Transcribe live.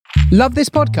Love this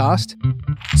podcast?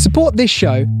 Support this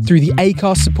show through the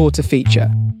Acast supporter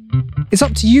feature. It's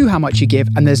up to you how much you give,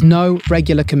 and there's no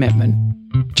regular commitment.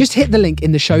 Just hit the link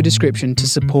in the show description to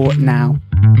support now.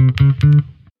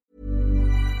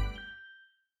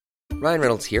 Ryan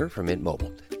Reynolds here from Mint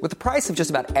Mobile. With the price of just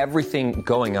about everything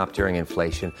going up during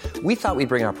inflation, we thought we'd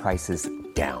bring our prices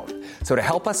down. So to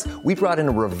help us, we brought in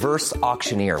a reverse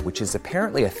auctioneer, which is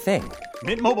apparently a thing.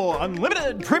 Mint Mobile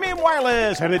Unlimited Premium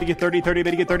Wireless. How to get 30, 30,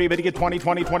 bit to get 30, bit to get 20,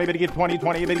 20, 20, bit to get 20,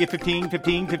 20, bit to get 15,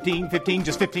 15, 15, 15,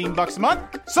 just $15 a month?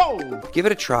 Sold! Give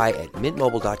it a try at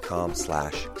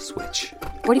mintmobile.com/switch.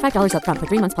 $45 up front for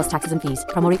 3 months plus taxes and fees.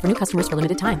 Promo rate for new customers for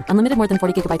limited time. Unlimited more than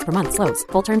 40 gigabytes per month. Slows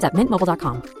full terms at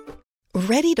mintmobile.com.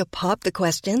 Ready to pop the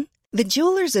question? The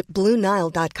jewelers at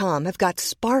BlueNile.com have got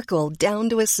sparkle down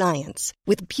to a science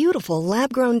with beautiful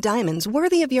lab-grown diamonds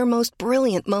worthy of your most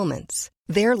brilliant moments.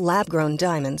 Their lab-grown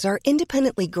diamonds are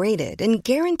independently graded and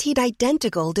guaranteed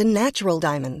identical to natural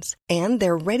diamonds, and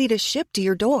they're ready to ship to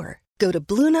your door. Go to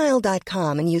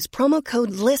BlueNile.com and use promo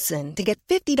code LISTEN to get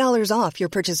 $50 off your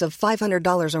purchase of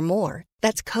 $500 or more.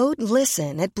 That's code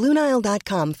LISTEN at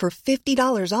BlueNile.com for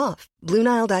 $50 off.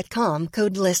 BlueNile.com,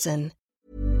 code LISTEN.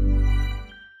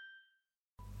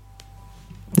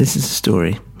 This is a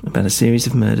story about a series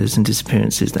of murders and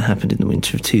disappearances that happened in the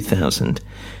winter of 2000,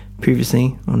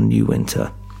 previously on New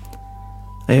Winter.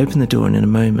 I opened the door and in a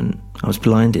moment, I was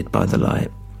blinded by the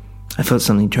light. I felt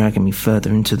something dragging me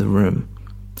further into the room.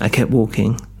 I kept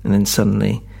walking, and then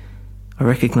suddenly, I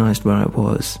recognised where I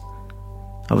was.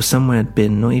 I was somewhere I'd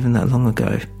been not even that long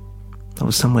ago. I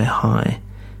was somewhere high,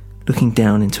 looking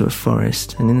down into a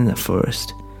forest, and in that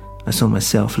forest, I saw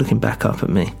myself looking back up at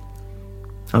me.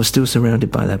 I was still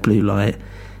surrounded by that blue light,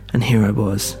 and here I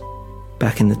was,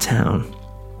 back in the town,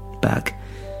 back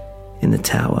in the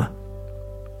tower.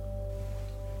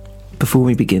 Before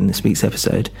we begin this week's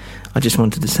episode, I just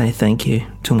wanted to say thank you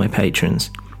to all my patrons.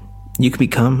 You can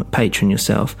become a patron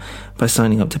yourself by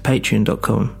signing up to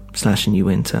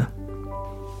patreon.com/newwinter.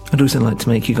 I'd also like to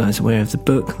make you guys aware of the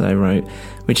book that I wrote,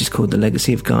 which is called The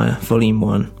Legacy of Gaia, Volume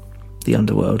 1, The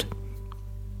Underworld.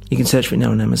 You can search for it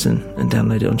now on Amazon and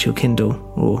download it onto your Kindle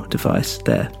or device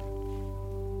there.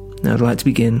 Now I'd like to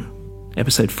begin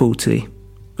episode 40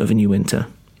 of A New Winter.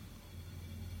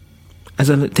 As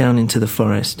I looked down into the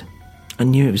forest, I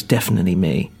knew it was definitely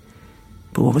me.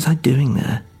 But what was I doing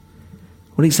there?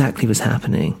 What exactly was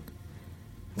happening?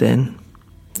 Then,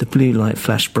 the blue light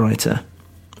flashed brighter,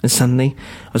 and suddenly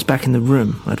I was back in the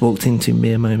room I'd walked into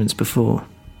mere moments before.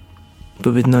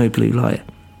 But with no blue light.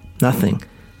 Nothing.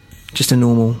 Just a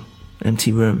normal,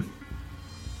 empty room.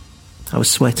 I was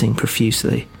sweating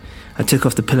profusely. I took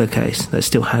off the pillowcase that I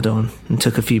still had on and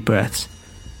took a few breaths.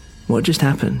 What just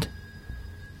happened?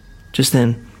 Just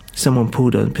then, someone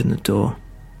pulled open the door.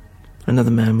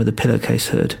 Another man with a pillowcase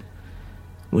hood.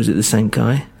 Was it the same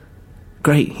guy?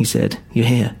 "Great," he said. "You're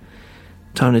here.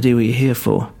 Time to do what you're here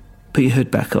for. Put your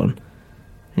hood back on."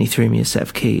 And he threw me a set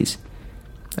of keys.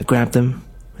 I grabbed them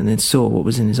and then saw what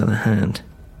was in his other hand.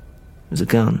 It was a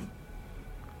gun.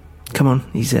 "Come on,"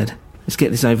 he said. "Let's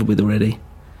get this over with already."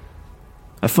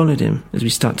 I followed him as we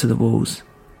stuck to the walls.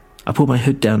 I pulled my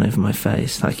hood down over my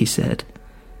face, like he said.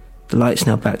 The light's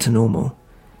now back to normal,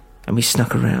 and we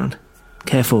snuck around,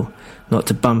 careful not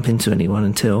to bump into anyone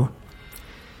until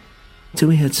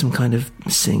we heard some kind of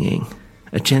singing,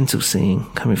 a gentle singing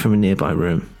coming from a nearby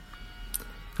room.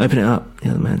 "Open it up," the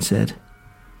other man said.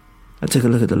 I took a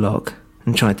look at the lock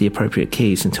and tried the appropriate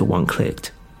keys until one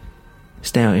clicked.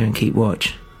 "Stay out here and keep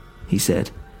watch," he said,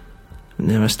 and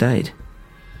there I stayed.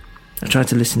 I tried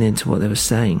to listen in to what they were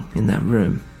saying in that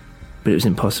room, but it was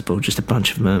impossible, just a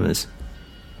bunch of murmurs.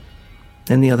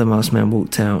 Then the other masked man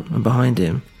walked out, and behind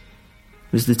him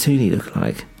was the Thule looked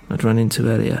like I'd run into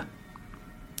earlier.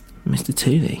 "Mr.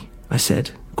 Thule," I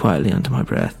said, quietly under my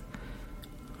breath.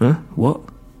 "Huh? What?"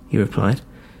 he replied.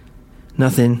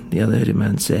 "Nothing," the other hooded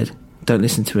man said. "Don't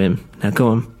listen to him. Now go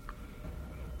on."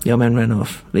 The old man ran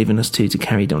off, leaving us two to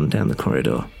carry on down the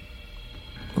corridor.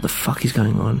 "What the fuck is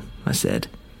going on?" I said.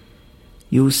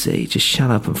 "You'll see. Just shut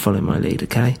up and follow my lead,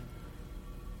 okay?"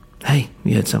 "Hey,"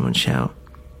 we heard someone shout.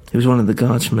 It was one of the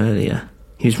guards from earlier.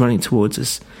 He was running towards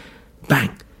us.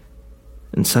 Bang!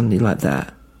 And suddenly, like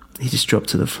that, he just dropped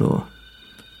to the floor.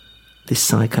 This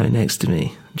psycho next to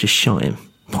me just shot him,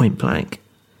 point blank.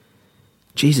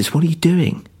 "Jesus, what are you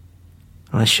doing?"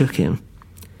 And I shook him,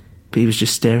 but he was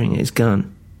just staring at his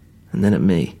gun, and then at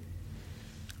me.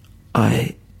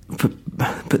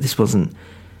 But this wasn't...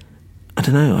 I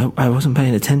don't know, I wasn't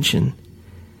paying attention.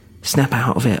 "Snap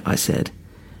out of it," I said.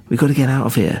 "We got to get out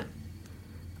of here."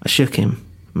 I shook him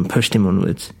and pushed him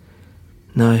onwards.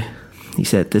 "No," he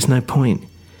said, "there's no point.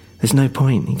 There's no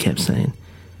point, he kept saying.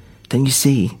 Don't you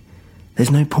see?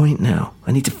 There's no point now.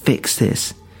 I need to fix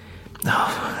this.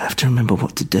 Oh, I have to remember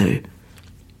what to do.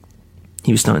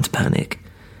 He was starting to panic.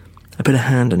 I put a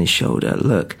hand on his shoulder.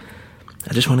 Look,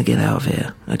 I just want to get out of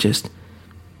here.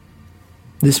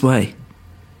 This way.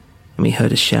 And we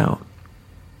heard a shout.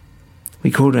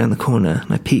 We crawled around the corner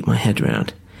and I peeked my head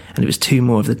round, and it was two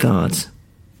more of the guards,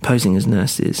 posing as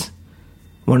nurses.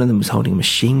 One of them was holding a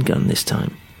machine gun this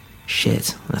time.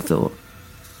 Shit, I thought.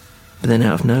 But then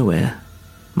out of nowhere,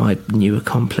 my new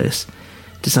accomplice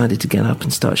decided to get up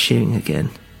and start shooting again,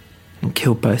 and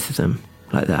kill both of them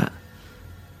like that.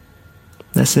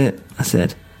 That's it, I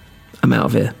said. I'm out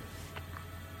of here.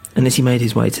 And as he made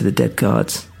his way to the dead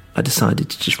guards, I decided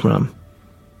to just run.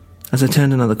 As I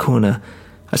turned another corner,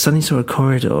 I suddenly saw a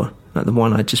corridor like the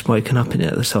one I'd just woken up in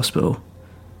at this hospital.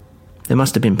 There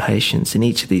must have been patients in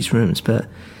each of these rooms, but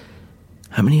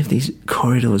how many of these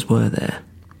corridors were there?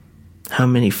 How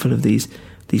many full of these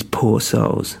poor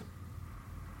souls?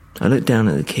 I looked down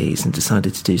at the keys and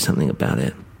decided to do something about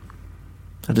it.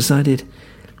 I decided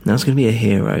I was going to be a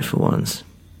hero for once.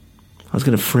 I was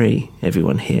going to free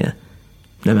everyone here,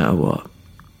 no matter what.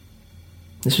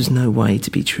 This was no way to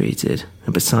be treated,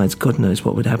 and besides, God knows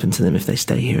what would happen to them if they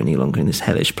stay here any longer in this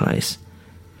hellish place.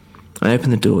 I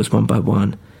opened the doors one by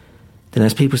one. Then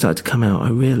as people started to come out, I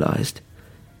realised,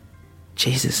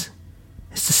 Jesus,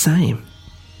 it's the same.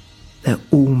 They're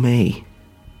all me.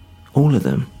 All of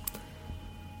them.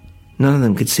 None of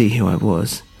them could see who I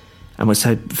was, and were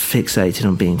so fixated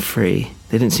on being free,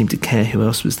 they didn't seem to care who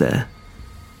else was there.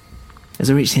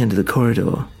 As I reached the end of the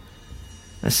corridor,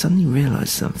 I suddenly realised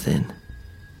something.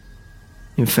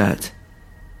 In fact,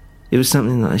 it was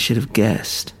something that I should have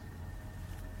guessed.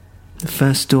 The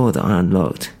first door that I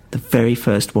unlocked, the very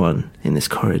first one in this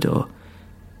corridor,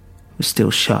 was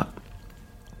still shut.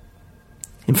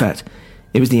 In fact,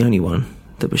 it was the only one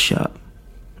that was shut.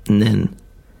 And then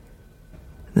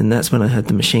that's when I heard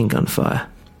the machine gun fire.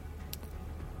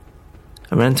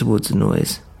 I ran towards the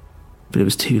noise, but it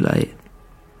was too late.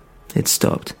 It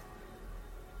stopped.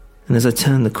 And as I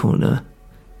turned the corner,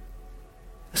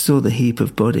 I saw the heap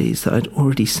of bodies that I'd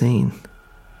already seen,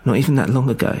 not even that long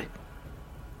ago.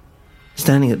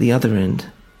 Standing at the other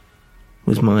end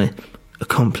was my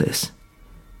accomplice,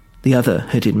 the other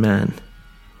hooded man,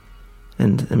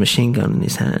 and a machine gun in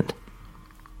his hand.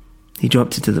 He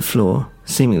dropped it to the floor,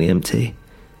 seemingly empty,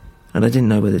 and I didn't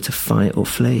know whether to fight or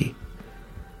flee.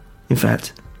 In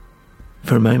fact,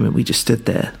 for a moment we just stood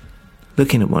there,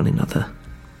 looking at one another.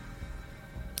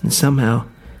 And somehow,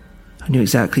 I knew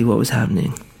exactly what was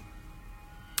happening.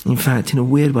 In fact, in a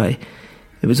weird way,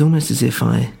 it was almost as if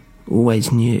I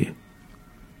always knew.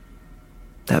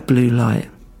 That blue light,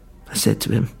 I said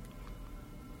to him.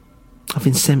 I've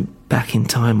been sent back in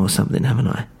time or something, haven't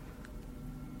I?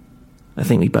 I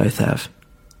think we both have,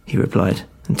 he replied,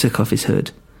 and took off his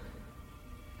hood.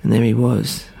 And there he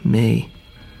was, me,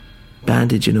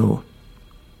 bandage and all.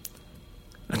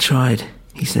 I tried,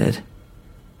 he said.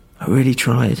 I really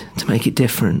tried to make it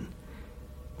different,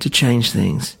 to change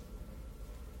things.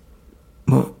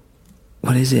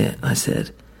 What is it? I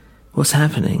said. What's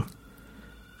happening?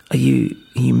 Are you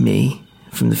me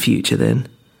from the future then?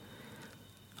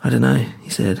 I don't know, he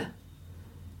said.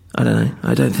 I don't know.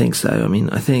 I don't think so. I mean,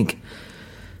 I think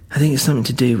it's something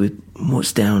to do with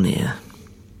what's down here.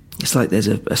 It's like there's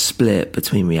a split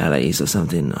between realities or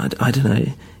something. I don't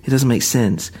know. It doesn't make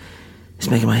sense. It's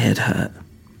making my head hurt.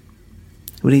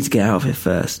 We need to get out of here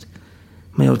first.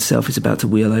 My old self is about to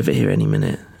wheel over here any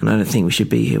minute, and I don't think we should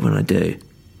be here when I do.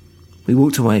 We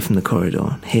walked away from the corridor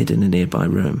and hid in a nearby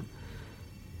room.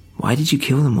 Why did you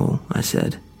kill them all? I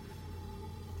said.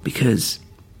 Because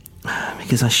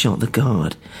I shot the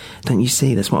guard. Don't you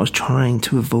see? That's what I was trying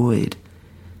to avoid.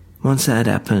 Once that had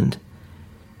happened,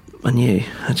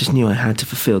 I just knew I had to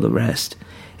fulfill the rest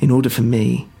in order for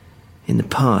me, in the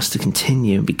past, to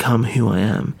continue and become who I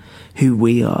am, who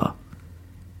we are.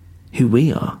 Who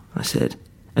we are, I said.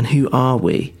 And who are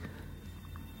we?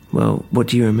 Well, what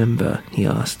do you remember? He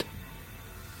asked.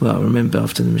 Well, I remember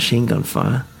after the machine gun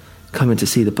fire, coming to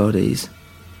see the bodies.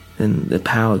 Then the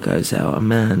power goes out, a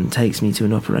man takes me to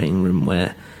an operating room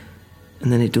where...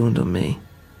 And then it dawned on me,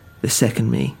 the second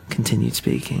me continued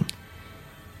speaking,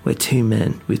 where two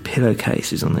men with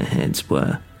pillowcases on their heads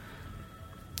were.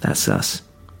 That's us.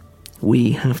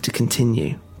 We have to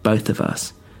continue, both of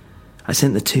us. I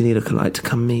sent the 2 lookalike to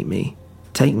come meet me,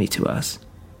 take me to us.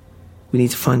 We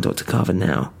need to find Dr. Carver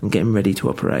now and get him ready to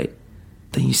operate.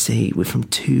 Don't you see, we're from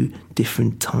 2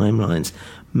 different timelines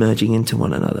merging into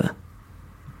one another.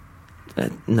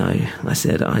 No, I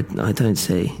said, I don't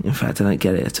see. In fact, I don't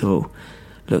get it at all.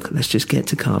 Look, let's just get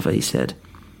to Carver, he said.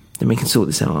 Then we can sort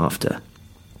this out after.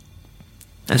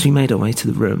 As we made our way to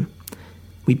the room,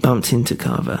 we bumped into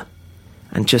Carver,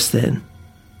 and just then,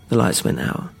 the lights went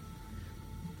out.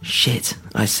 "Shit,"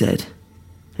 I said,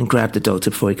 and grabbed the doctor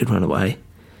before he could run away.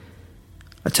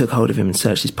 I took hold of him and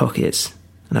searched his pockets,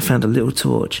 and I found a little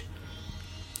torch.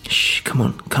 "Shh, come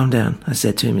on, calm down," I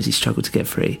said to him as he struggled to get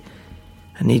free.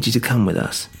 "I need you to come with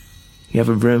us. You have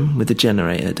a room with a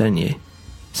generator, don't you?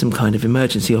 Some kind of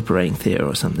emergency operating theatre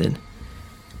or something."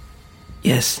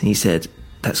 "Yes," he said,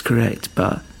 "that's correct,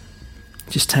 but..."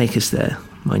 "Just take us there,"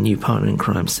 my new partner in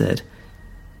crime said.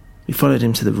 We followed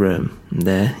him to the room, and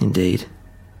there, indeed,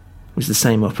 was the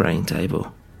same operating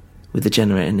table, with the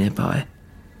generator nearby.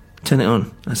 "Turn it on,"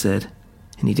 I said,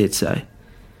 and he did so.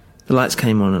 The lights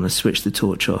came on and I switched the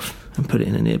torch off and put it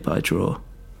in a nearby drawer.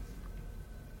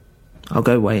 "I'll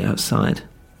go wait outside,"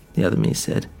 the other me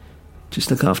said.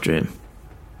 "Just look after him."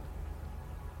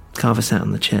 Carver sat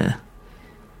on the chair.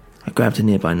 I grabbed a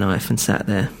nearby knife and sat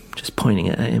there, just pointing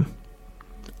it at him.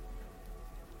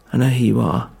 "I know who you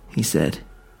are," he said.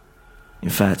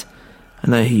 "In fact, I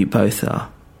know who you both are."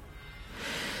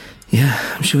 "Yeah,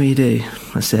 I'm sure you do,"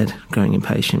 I said, growing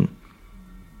impatient.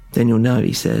 "Then you'll know,"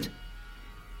 he said,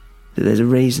 "that there's a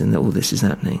reason that all this is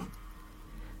happening.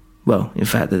 Well, in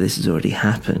fact, that this has already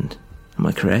happened. Am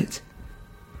I correct?"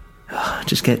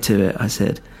 "Just get to it," I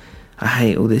said. "I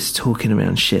hate all this talking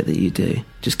around shit that you do.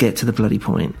 Just get to the bloody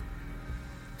point."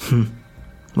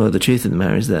 "Well, the truth of the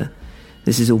matter is that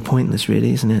this is all pointless,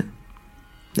 really, isn't it?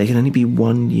 There can only be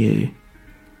one you,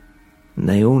 and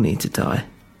they all need to die.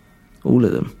 All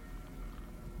of them."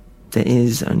 "There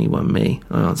is only one me,"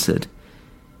 I answered.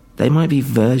 "They might be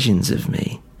versions of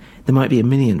me. There might be a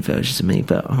million versions of me,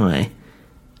 but I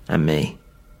am me,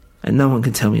 and no one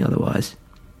can tell me otherwise."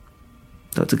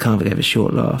 Dr. Carver gave a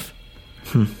short laugh.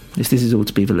 "If this is all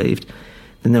to be believed,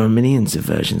 then there are millions of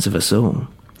versions of us all.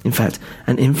 In fact,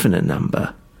 an infinite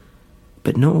number.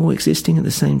 But not all existing at the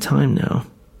same time now.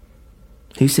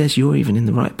 Who says you're even in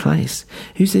the right place?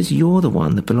 Who says you're the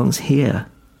one that belongs here?"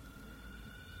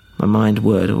 My mind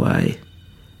whirred away.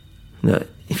 "Look,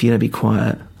 if you don't be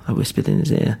quiet," I whispered in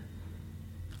his ear,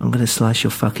 "I'm going to slice your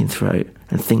fucking throat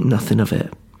and think nothing of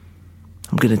it.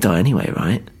 I'm going to die anyway,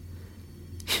 right?"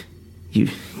 You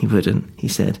wouldn't," he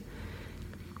said.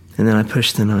 And then I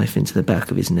pushed the knife into the back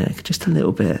of his neck, just a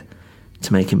little bit,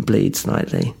 to make him bleed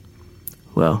slightly.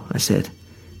 "Well," I said,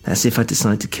 "that's if I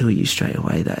decide to kill you straight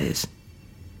away, that is."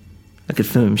 I could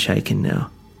feel him shaking now.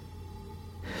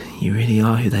 "You really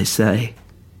are who they say,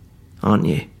 aren't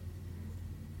you?"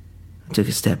 I took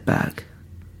a step back.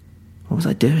 What was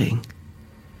I doing?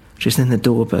 Just then the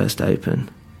door burst open,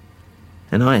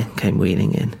 and I came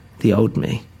wheeling in, the old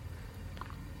me.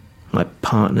 My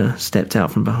partner stepped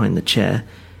out from behind the chair,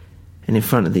 and in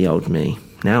front of the old me,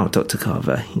 "Now, Dr.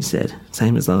 Carver," he said,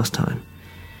 "same as last time.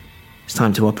 It's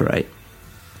time to operate."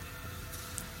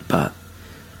 But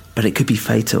it could be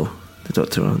fatal," the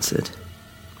doctor answered.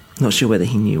 Not sure whether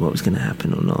he knew what was going to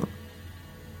happen or not.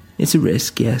 "It's a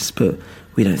risk, yes, but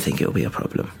we don't think it'll be a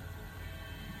problem."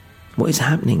 "What is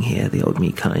happening here?" the old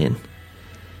me cut in.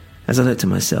 As I looked at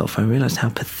myself, I realised how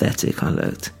pathetic I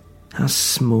looked, how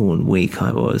small and weak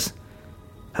I was,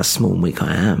 how small and weak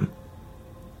I am.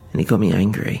 And it got me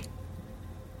angry.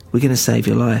 "We're going to save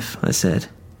your life," I said.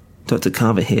 "Dr.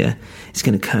 Carver here is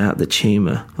going to cut out the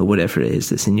tumour, or whatever it is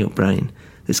that's in your brain,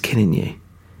 that's killing you."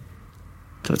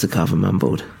 Dr. Carver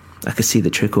mumbled. I could see the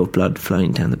trickle of blood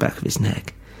flowing down the back of his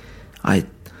neck. I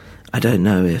don't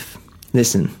know if...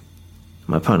 Listen,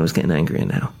 my partner was getting angrier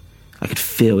now. I could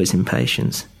feel his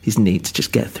impatience, his need to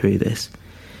just get through this.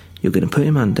 "You're going to put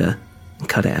him under and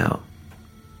cut it out.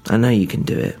 I know you can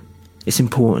do it. It's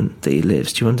important that he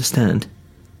lives, do you understand?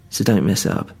 So don't mess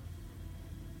up."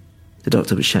 The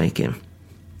doctor was shaking.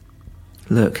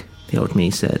 "Look," the old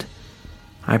me said,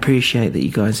 "I appreciate that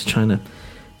you guys are trying to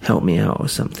help me out or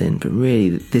something, but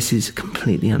really, this is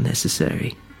completely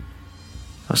unnecessary."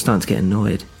 I was starting to get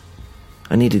annoyed.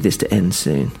 I needed this to end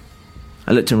soon.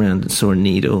 I looked around and saw a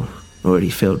needle already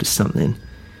filled with something,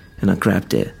 and I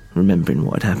grabbed it, remembering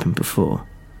what had happened before.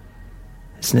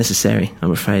 "It's necessary,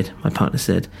 I'm afraid," my partner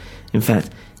said. "In fact,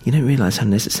 you don't realise how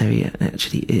necessary it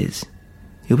actually is.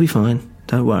 You'll be fine,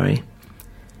 don't worry."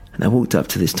 And I walked up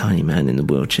to this tiny man in the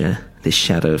wheelchair, this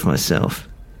shadow of myself,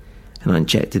 and I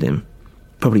injected him,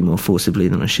 probably more forcibly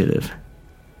than I should have.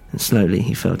 And slowly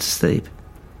he fell to sleep.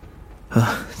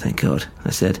 "Oh, thank God,"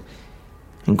 I said,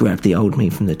 and grabbed the old me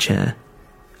from the chair.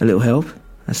 "A little help?"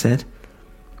 I said.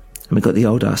 And we got the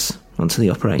old us onto the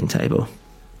operating table.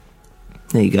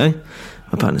 "There you go,"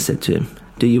 my partner said to him.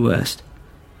 "Do your worst."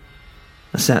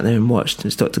 I sat there and watched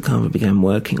as Dr. Carver began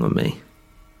working on me.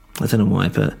 I don't know why,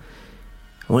 but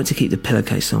I wanted to keep the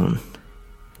pillowcase on.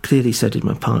 Clearly so did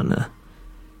my partner.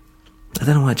 I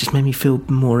don't know why, it just made me feel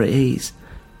more at ease.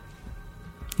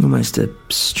 Almost a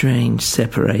strange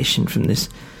separation from this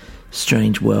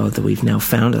strange world that we've now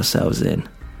found ourselves in.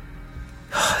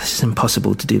 This is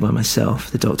impossible to do by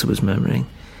myself, the doctor was murmuring.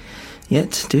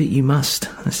 Yet, do it you must,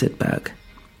 I said back.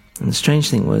 And the strange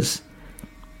thing was,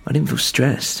 I didn't feel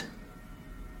stressed.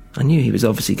 I knew he was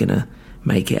obviously going to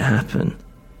make it happen.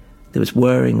 There was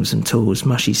whirring of some tools,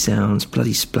 mushy sounds,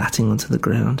 bloody splatting onto the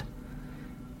ground.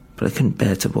 But I couldn't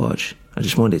bear to watch. I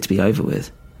just wanted it to be over with.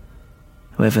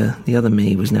 However, the other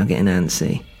me was now getting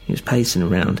antsy. He was pacing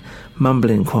around,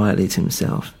 mumbling quietly to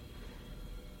himself.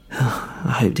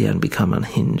 I hoped he hadn't become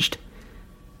unhinged.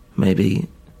 Maybe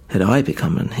had I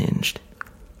become unhinged?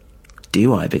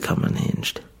 Do I become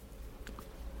unhinged?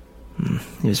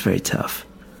 It was very tough.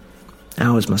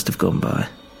 Hours must have gone by,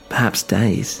 perhaps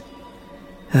days.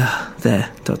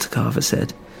 There, Dr. Carver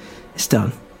said. It's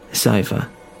done. It's over.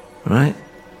 All right?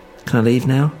 Can I leave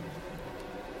now?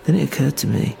 Then it occurred to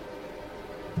me,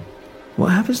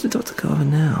 what happens to Dr. Carver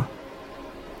now?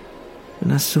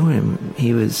 When I saw him,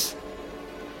 he was...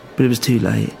 But it was too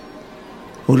late.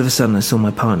 All of a sudden I saw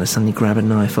my partner suddenly grab a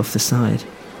knife off the side.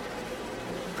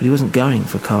 But he wasn't going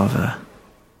for Carver.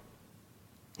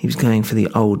 He was going for the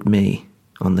old me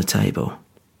on the table.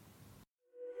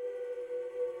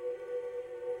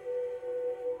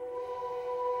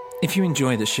 If you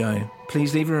enjoy the show,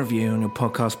 please leave a review on your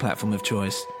podcast platform of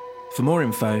choice. For more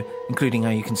info, including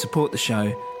how you can support the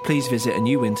show, please visit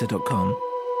anewwinter.com.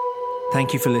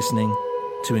 Thank you for listening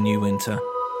to A New Winter.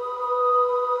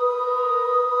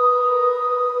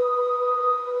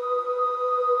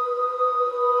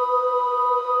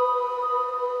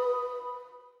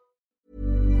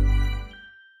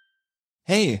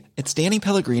 Hey, it's Danny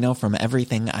Pellegrino from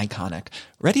Everything Iconic.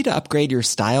 Ready to upgrade your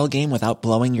style game without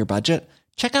blowing your budget?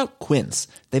 Check out Quince.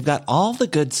 They've got all the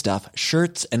good stuff,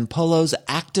 shirts and polos,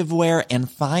 activewear, and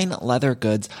fine leather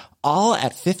goods, all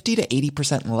at 50 to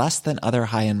 80% less than other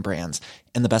high-end brands.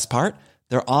 And the best part?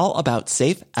 They're all about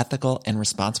safe, ethical, and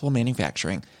responsible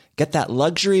manufacturing. Get that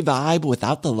luxury vibe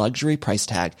without the luxury price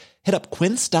tag. Hit up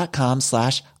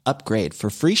quince.com/upgrade for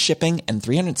free shipping and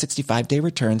 365-day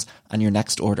returns on your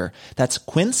next order. That's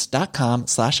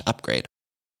quince.com/upgrade.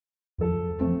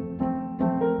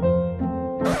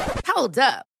 Hold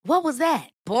up. What was that?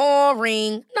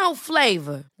 Boring. No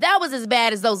flavor. That was as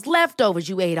bad as those leftovers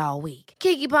you ate all week.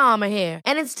 Keke Palmer here.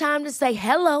 And it's time to say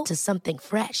hello to something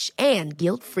fresh and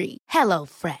guilt-free. Hello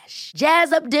Fresh.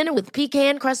 Jazz up dinner with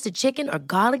pecan-crusted chicken or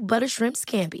garlic butter shrimp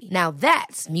scampi. Now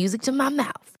that's music to my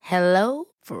mouth. Hello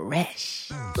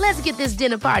Fresh. Let's get this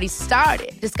dinner party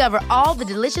started. Discover all the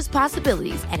delicious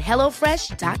possibilities at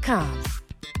HelloFresh.com.